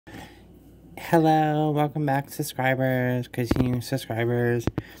Hello, welcome back, subscribers, continuing subscribers.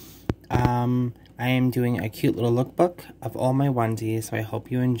 I am doing a cute little lookbook of all my onesies, so I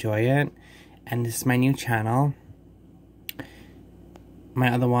hope you enjoy it. And this is my new channel.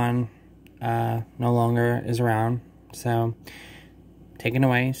 My other one no longer is around, so taken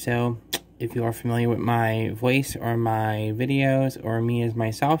away. So if you are familiar with my voice or my videos or me as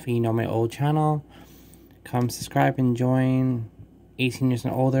myself, you know my old channel, come subscribe and join. 18 years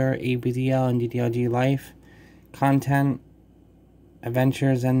and older, abdl and ddlg life, content,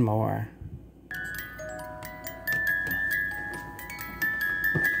 adventures, and more.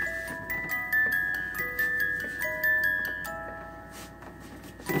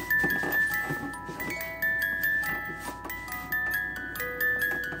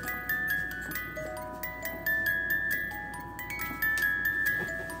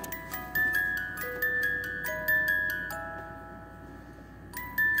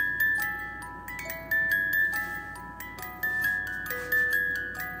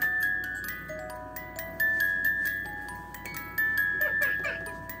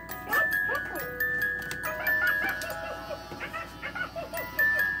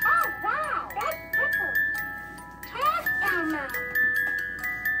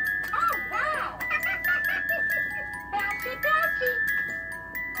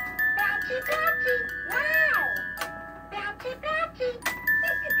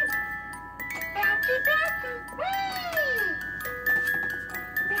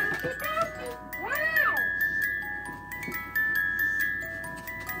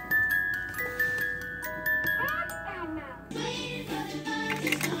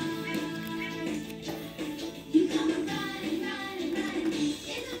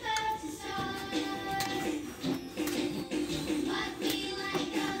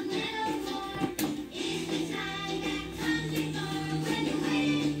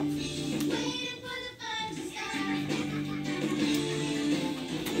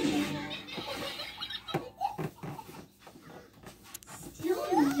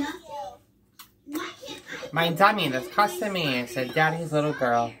 My dummy that's custom made said Daddy's little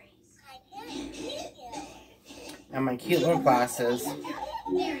girl. And my cute little glasses.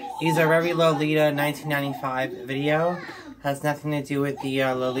 These are very Lolita 1995 video. Has nothing to do with the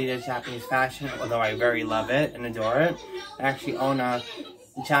Lolita Japanese fashion, although I very love it and adore it. I actually own a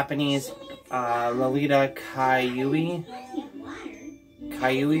Japanese Lolita Kaiui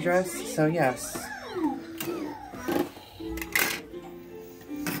dress, so yes.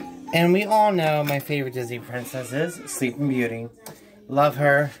 And we all know my favorite Disney princess is Sleeping Beauty. Love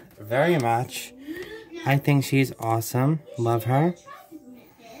her very much. I think she's awesome. Love her.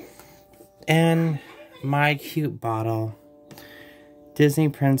 And my cute bottle. Disney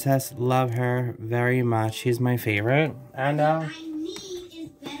princess. Love her very much. She's my favorite. And What I need is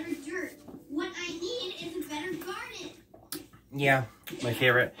better dirt. What I need is a better garden. Yeah, my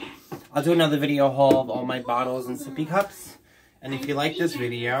favorite. I'll do another video haul of all my bottles and sippy cups. And if you like this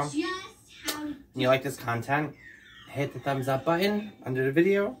video, and you like this content, hit the thumbs up button under the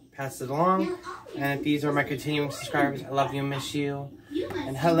video, pass it along. And if these are my continuing subscribers, I love you, miss you.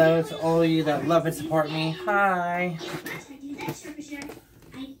 And hello to all of you that love and support me. Hi.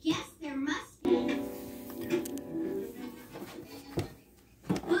 I guess there must be.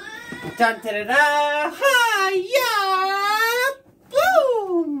 Da da da da! Hi, yeah!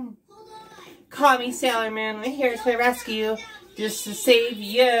 Boom! Call me Sailor Moon. I'm here to rescue. Just to save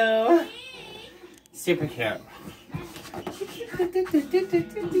you. Super cute.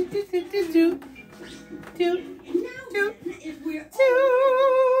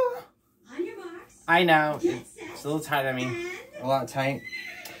 I know, it's a little tight on me. A lot tight.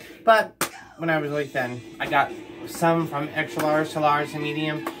 But when I was really thin, I got some from extra large to large and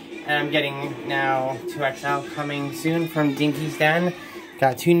medium. And I'm getting now 2XL coming soon from Dinky's Den.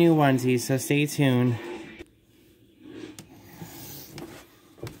 Got 2 new onesies, so stay tuned.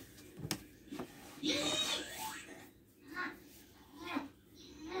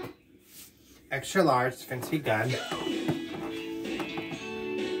 Extra large, fancy gun.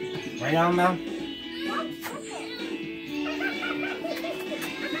 Right on, Mel?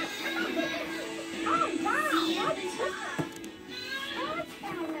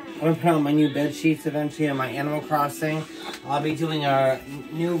 I'm gonna put on my new bed sheets eventually on my Animal Crossing. I'll be doing a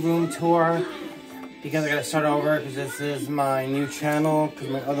new room tour because I gotta start over because this is my new channel because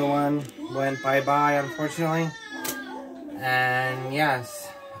my other one went bye-bye, unfortunately. And yes,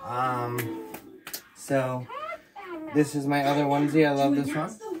 so this is my other onesie. I love this one.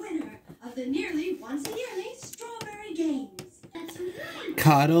 The winner of the nearly once a yearly strawberry games.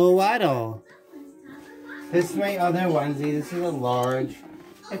 Cuddle Waddle. This is my other onesie. This is a large.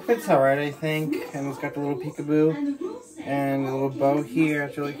 It fits alright, I think. And it's got the little peekaboo and a little bow here.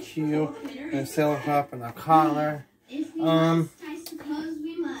 It's really cute. And a silk up and a collar.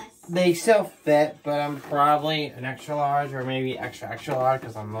 They still fit, but I'm probably an extra large or maybe extra large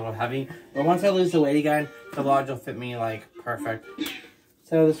because I'm a little heavy. But once I lose the weight again, the large will fit me like perfect.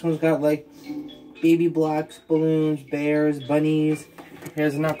 So this one's got like baby blocks, balloons, bears, bunnies.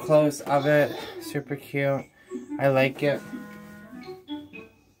 Here's an up close of it. Super cute. I like it.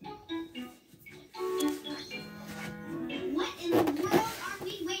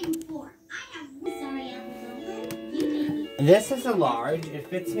 This is a large. It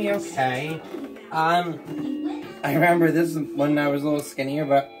fits me okay. I remember this when I was a little skinnier,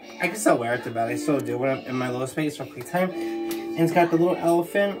 but I can still wear it to bed. I still do when I'm in my little space for free time. And it's got the little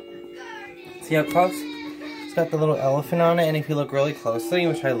elephant. See how close? It's got the little elephant on it, and if you look really closely,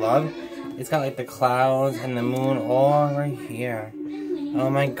 which I love, it's got like the clouds and the moon all right here. Oh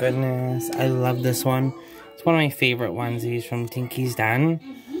my goodness. I love this one. It's one of my favorite onesies from Tinky's Den.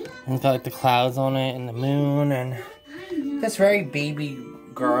 And it's got like the clouds on it and the moon and this very baby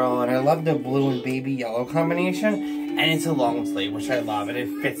girl, and I love the blue and baby yellow combination, and it's a long sleeve, which I love, and it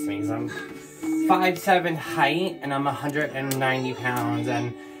fits me, because I'm 5'7" height, and I'm 190 pounds,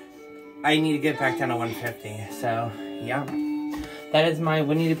 and I need to get back down to 150, so, yeah. That is my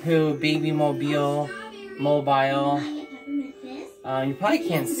Winnie the Pooh baby mobile. You probably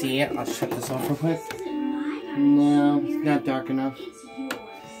can't see it. I'll shut this off real quick. No, it's not dark enough.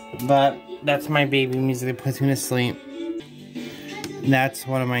 But that's my baby music that puts me to sleep. That's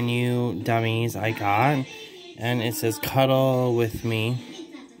one of my new dummies I got, and it says cuddle with me.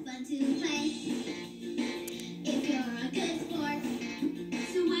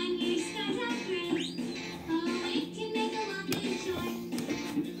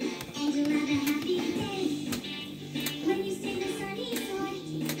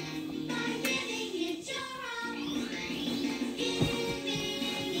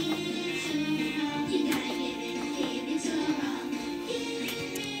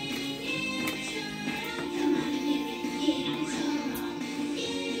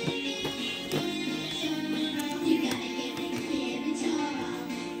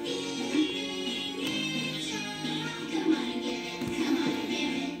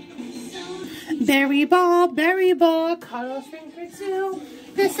 Berry ball, cuddle string for two.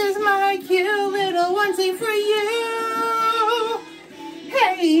 This is my cute little onesie for you.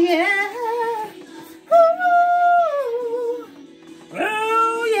 Hey, yeah. Ooh.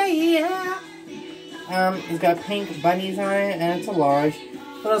 Oh, yeah. It's got pink bunnies on it, and it's a large.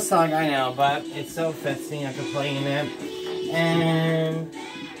 Little song, I know, but it so fits me. I could play in it. And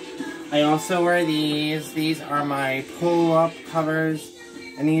I also wear these. These are my pull-up covers.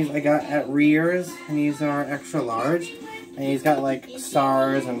 And these I got at Rears, and these are extra large. And he's got like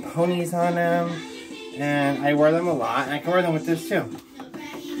stars and ponies on them. And I wear them a lot, and I can wear them with this too.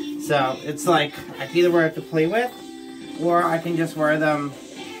 So it's like, I can either wear it to play with, or I can just wear them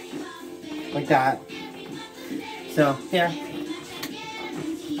like that. So, yeah.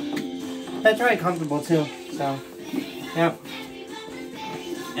 That's really comfortable too, so, yep.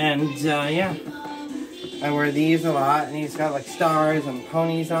 And, yeah. I wear these a lot, and he's got like stars and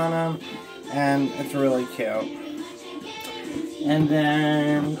ponies on them, and it's really cute. And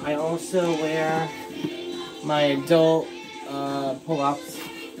then I also wear my adult pull-ups.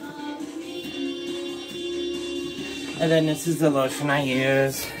 And then this is the lotion I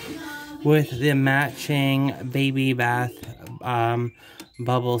use with the matching baby bath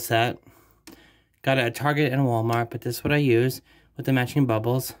bubble set. Got it at Target and Walmart, but this is what I use with the matching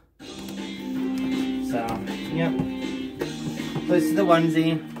bubbles. So, yep. So this is the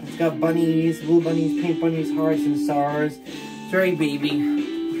onesie. It's got bunnies, blue bunnies, pink bunnies, hearts, and stars. It's very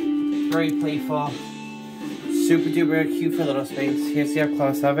baby. Very playful. Super duper cute for little space. Here's the up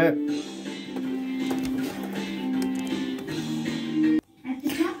close of it.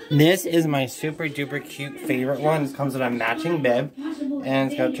 This is my super duper cute favorite one. This comes with a matching bib. And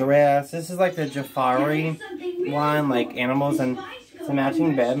it's got giraffes. This is like the Jafari one, like animals, and it's a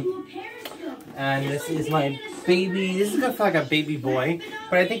matching bib. And this is my baby. This is good for like a baby boy,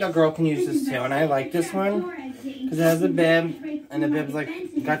 but I think a girl can use this too. And I like this one because it has a bib, and the bib's like,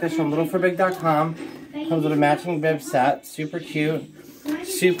 got this from littleforbig.com. Comes with a matching bib set. Super cute,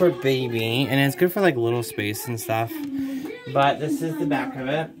 super baby, and it's good for like little space and stuff. But this is the back of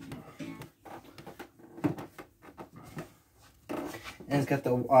it. And it's got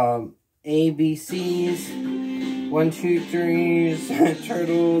the ABCs, 1, 2, 3s,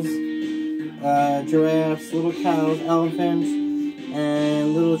 turtles, giraffes, little cows, elephants,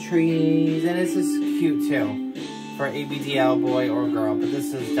 and little trees. And this is cute too, for ABDL boy or girl, but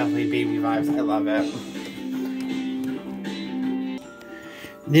this is definitely baby vibes. I love it.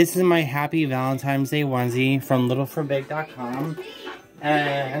 This is my Happy Valentine's Day onesie from littleforbig.com.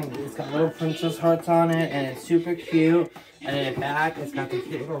 And it's got little princess hearts on it, and it's super cute. And in the back, it's got the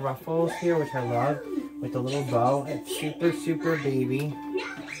cute little ruffles here, which I love, with the little bow. It's super, super baby.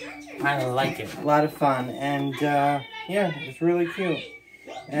 I like it. A lot of fun. And, yeah, it's really cute.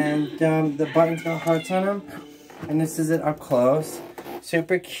 And, the buttons got hearts on them. And this is it up close.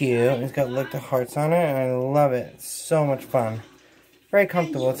 Super cute. It's got like the hearts on it, and I love it. It's so much fun. Very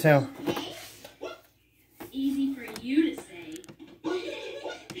comfortable, too. Easy for you to say.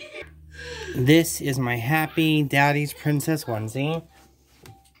 This is my Happy Daddy's Princess onesie.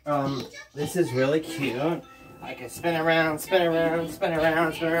 This is really cute. I can spin around, spin around, spin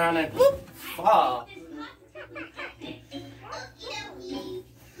around, spin around, and whoop, fall.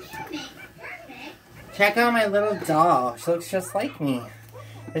 Check out my little doll. She looks just like me.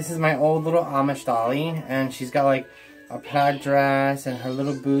 This is my old little Amish dolly, and she's got like a plaid dress and her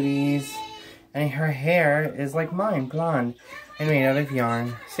little booties, and her hair is like mine, blonde, and made out of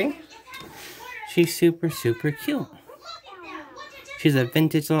yarn. See? She's super, super cute. She's a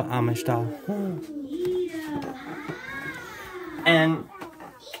vintage little Amish doll. And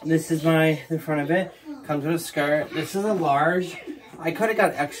this is the front of it. Comes with a skirt. This is a large. I could have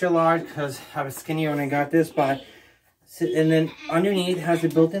got extra large because I was skinnier when I got this, but, and then underneath has a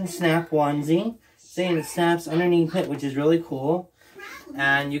built-in snap onesie. Saying it snaps underneath it, which is really cool.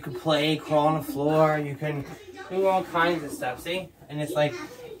 And you can play, crawl on the floor, you can do all kinds of stuff, see? And it's like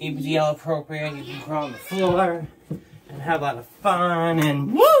ABDL appropriate, you can crawl on the floor and have a lot of fun,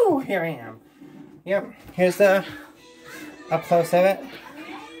 and woo! Here I am. Yep, here's the up close of it,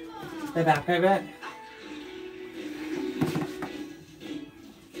 the back of it.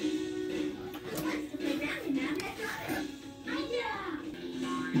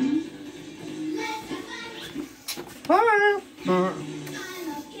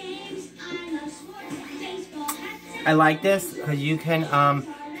 I like this because you can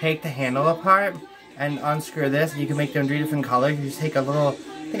take the handle apart and unscrew this, and you can make them 3 different colors. You just take a little, I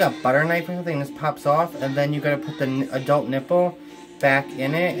think a butter knife or something, this pops off, and then you gotta put the adult nipple back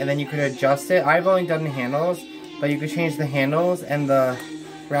in it, and then you could adjust it. I've only done the handles, but you could change the handles and the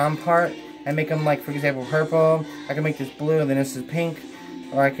round part and make them, like, for example, purple. I can make this blue, and then this is pink,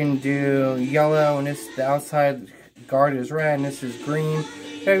 or I can do yellow, and this, the outside guard is red, and this is green.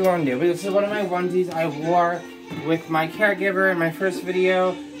 Whatever you want to do. But this is one of my onesies I wore with my caregiver in my first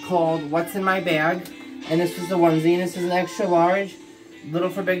video called What's in My Bag. And this is the onesie, and this is an extra large,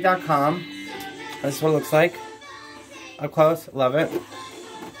 littleforbig.com. This is what it looks like. Up close, love it. Fun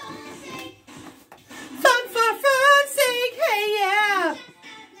for fun's sake, hey yeah!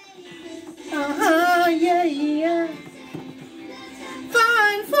 Yeah, yeah.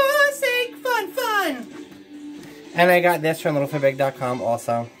 Fun for sake, fun, fun! And I got this from littleforbig.com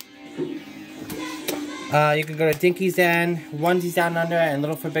also. You can go to Dinky's Den, Onesies Down Under, and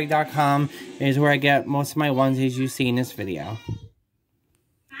littleforbig.com is where I get most of my onesies you see in this video.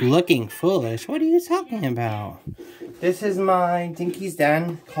 Looking foolish? What are you talking about? This is my Dinky's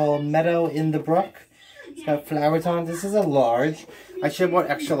Den called Meadow in the Brook. It's got flowers on it. This is a large. I should have bought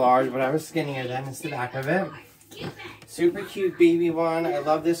extra large, but I was skinnier then. It's the back of it. Super cute baby one. I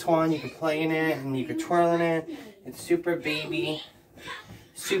love this one. You can play in it and you can twirl in it. It's super baby,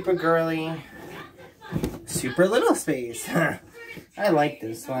 super girly, super little space. I like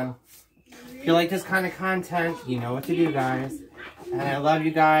this one. If you like this kind of content, you know what to do, guys. And I love you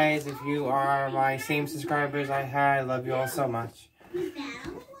guys. If you are my same subscribers I had, I love you all so much. And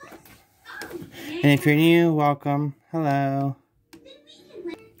if you're new, welcome. Hello.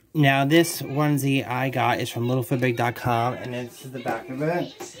 Now, this onesie I got is from littleforbig.com, and this is the back of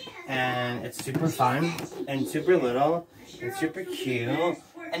it. And it's super fun, and super little, and super cute.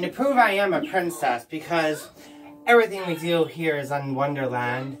 And to prove I am a princess, because everything we do here is on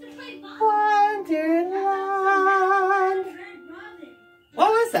Wonderland. Wonderland. What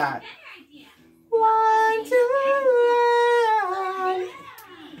was that? Wonderland.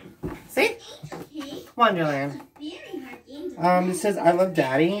 See? Wonderland. It says, I love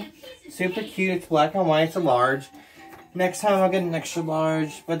Daddy. Super cute. It's black and white. It's a large. Next time I'll get an extra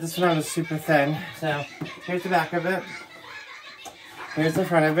large. But this one was super thin. So, here's the back of it. Here's the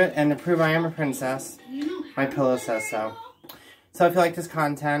front of it. And to prove I am a princess, my pillow says so. So if you like this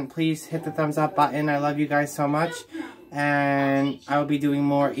content, please hit the thumbs up button. I love you guys so much. And I will be doing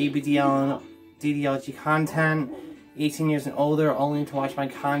more ABDL and ddlg content. 18 years and older, only to watch my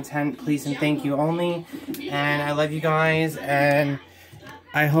content. Please and thank you only. And I love you guys. And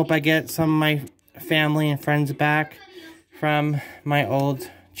I hope I get some of my family and friends back from my old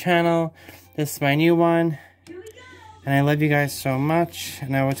channel. This is my new one. And I love you guys so much.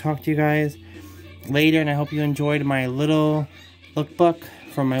 And I will talk to you guys later. And I hope you enjoyed my little lookbook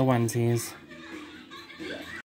for my onesies.